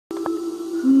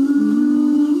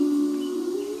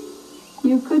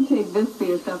You could take this for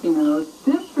your stuffy nose,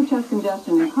 this for chest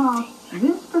congestion and cough,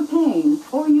 this for pain,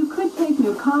 or you could take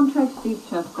new Comtrex Deep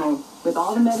Chest Cold with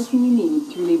all the medicine you need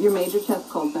to relieve your major chest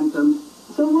cold symptoms.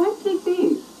 So why take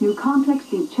these? New Comtrex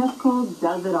Deep Chest Cold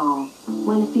does it all.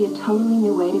 Want to see a totally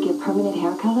new way to get permanent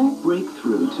hair color?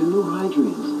 Breakthrough to new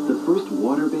Hydrience, the first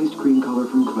water-based cream color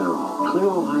from Clairol.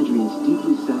 Clairol Hydrience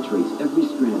deeply saturates every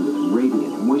strand with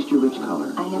radiant, moisture-rich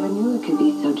color. I never knew it could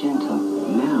be so gentle.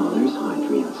 Now there's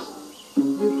Hydrience.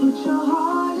 You put your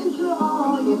heart into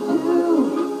all you do,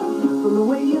 from the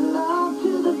way you love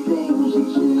to the things you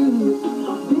choose.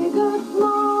 Big or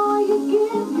small, you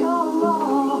give your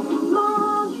all.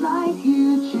 Mom's like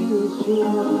you choose.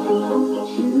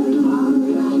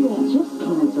 Jif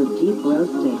peanuts are deep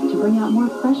roasted to bring out more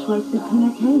fresh roasted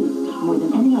peanut taste, more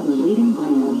than any other leading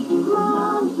brand.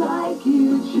 Mom's like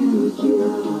you choose.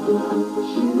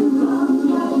 Choosing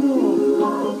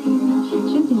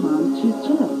moms choose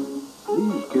Jif.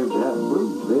 These kids have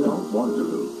blues they don't want to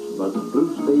lose, but the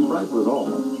blues stay right with all.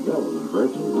 Yellow and red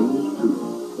and green too.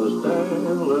 The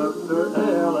stand letter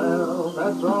LL,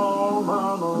 that's all,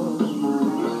 mama.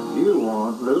 You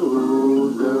want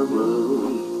lose the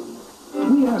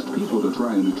blues. We asked people to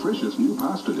try a nutritious new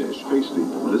pasta dish. Tasty.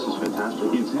 This is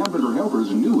fantastic. It's Hamburger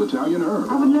Helper's new Italian herb.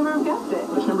 I would never have guessed it.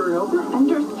 A Hamburger Helper?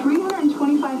 Under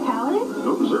 325 calories?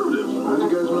 No preservatives. How'd you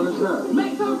guys manage that?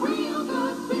 Make a real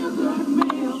good feel good meal.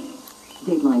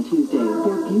 Dateline Tuesdays.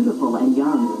 They're beautiful and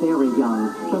young, very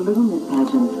young. The Little Miss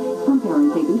Pagents. Some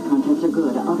parents say these contests are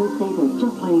good. Others say they're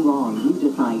just plain wrong. You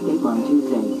decide. Dateline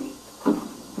Tuesdays.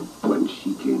 When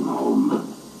she came home,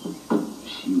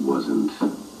 she wasn't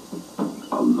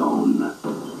alone.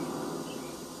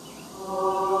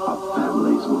 A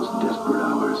family's most desperate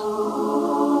hours.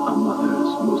 A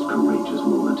mother's most courageous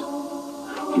moment.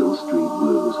 Hill Street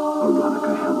Blues,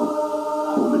 Veronica Hamill.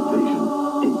 Home Invasion,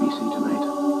 NBC tonight.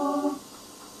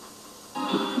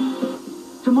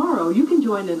 Tomorrow, you can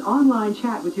join an online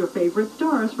chat with your favorite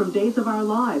stars from Days of Our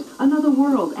Lives, Another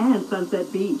World, and Sunset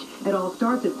Beach. It all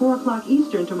starts at 4 o'clock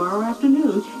Eastern tomorrow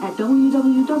afternoon at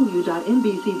www.nbc.com.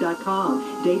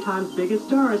 Daytime's biggest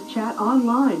stars chat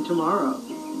online tomorrow.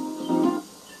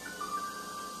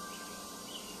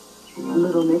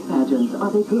 Little Miss Pageants.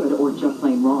 Are they good or just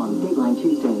plain wrong? Dateline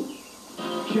Tuesday.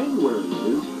 January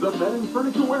is the Bed and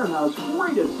Furniture Warehouse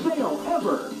greatest sale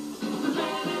ever.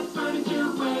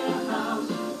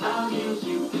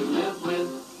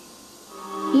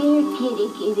 Here, kitty,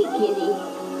 kitty, kitty.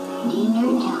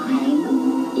 Dinner time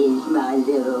is my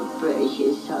little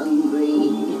precious hungry.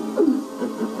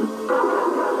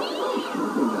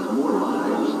 Nothing has more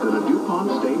lives than a DuPont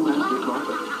Stainmaster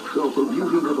carpet. So for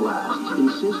beauty that lasts,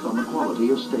 insist on the quality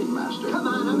of Stainmaster. Come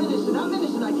on, I'm innocent,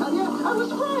 I tell you. I was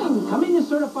fine. Come in to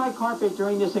Certified Carpet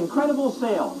during this incredible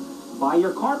sale. Buy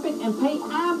your carpet and pay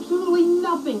absolutely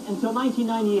nothing until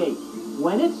 1998.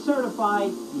 When it's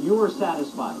certified, you're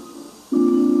satisfied.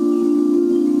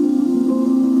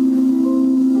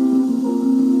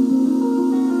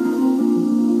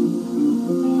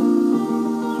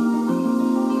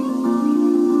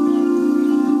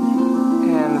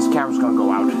 And this camera's gonna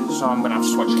go out, so I'm gonna have to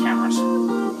switch cameras.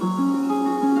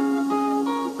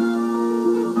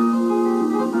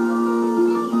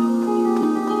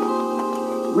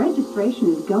 Registration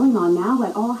is going on now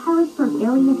at all Harrisburg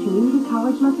area community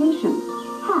college locations.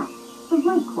 HAC, the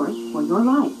right course for your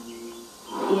life.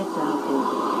 It's out there.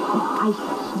 The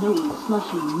icy, snowy,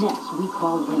 slushy mess we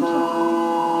call winter.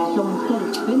 So instead of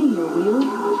spinning your wheels,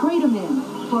 trade them in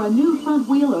for a new front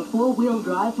wheel or four-wheel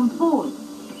drive from Ford.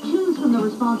 Choose from the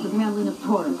responsive handling of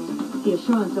Taurus, the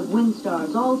assurance of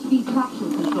Windstars all-speed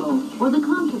traction control, or the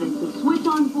confidence of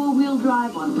switch-on four-wheel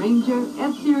drive on Ranger,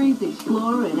 F-Series,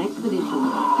 Explorer, and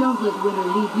Expedition. Don't let winter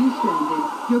leave you stranded.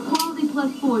 Your Quality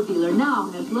Plus Ford dealer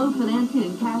now has low financing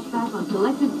and cash back on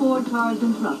selected Ford cars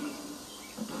and trucks.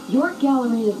 Your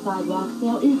Galleria sidewalk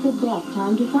sale is the best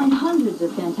time to find hundreds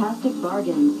of fantastic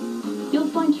bargains. You'll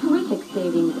find terrific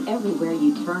savings everywhere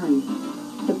you turn.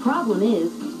 The problem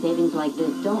is, savings like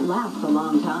this don't last a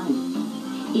long time.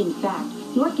 In fact,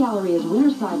 your Galleria's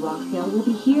winter sidewalk sale will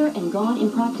be here and gone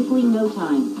in practically no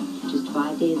time. Just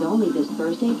 5 days only this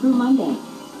Thursday through Monday.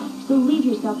 So leave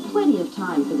yourself plenty of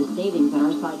time for the savings at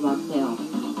our sidewalk sale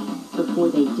before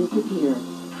they disappear.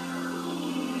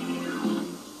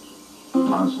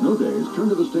 On snow days, turn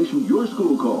to the station your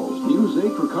school calls. News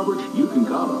 8 for coverage you can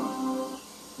count on.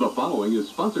 The following is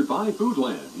sponsored by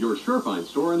Foodland, your Surefine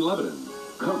store in Lebanon.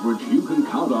 Coverage you can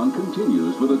count on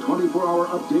continues with a 24-hour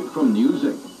update from News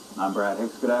 8. I'm Brad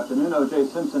Hicks. Good afternoon. O.J.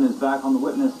 Simpson is back on the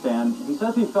witness stand. He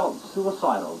says he felt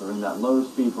suicidal during that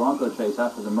low-speed Bronco chase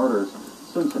after the murders.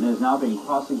 Simpson is now being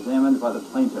cross-examined by the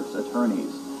plaintiff's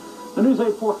attorneys. The News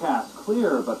 8 forecast,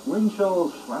 clear, but wind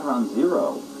chills right around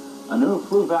 0. A new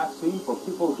flu vaccine for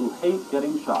people who hate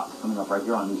getting shots. Coming up right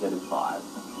here on News 8 at 5.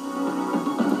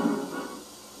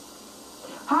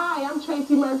 Hi, I'm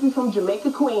Tracy Murphy from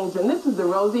Jamaica, Queens, and this is the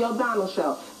Rosie O'Donnell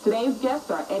Show. Today's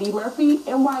guests are Eddie Murphy,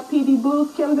 NYPD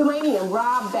Blues, Kim Delaney, and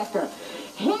Rob Becker.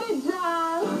 Hit it,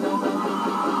 John!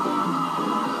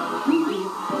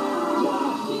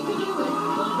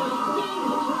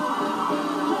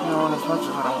 As much as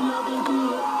I don't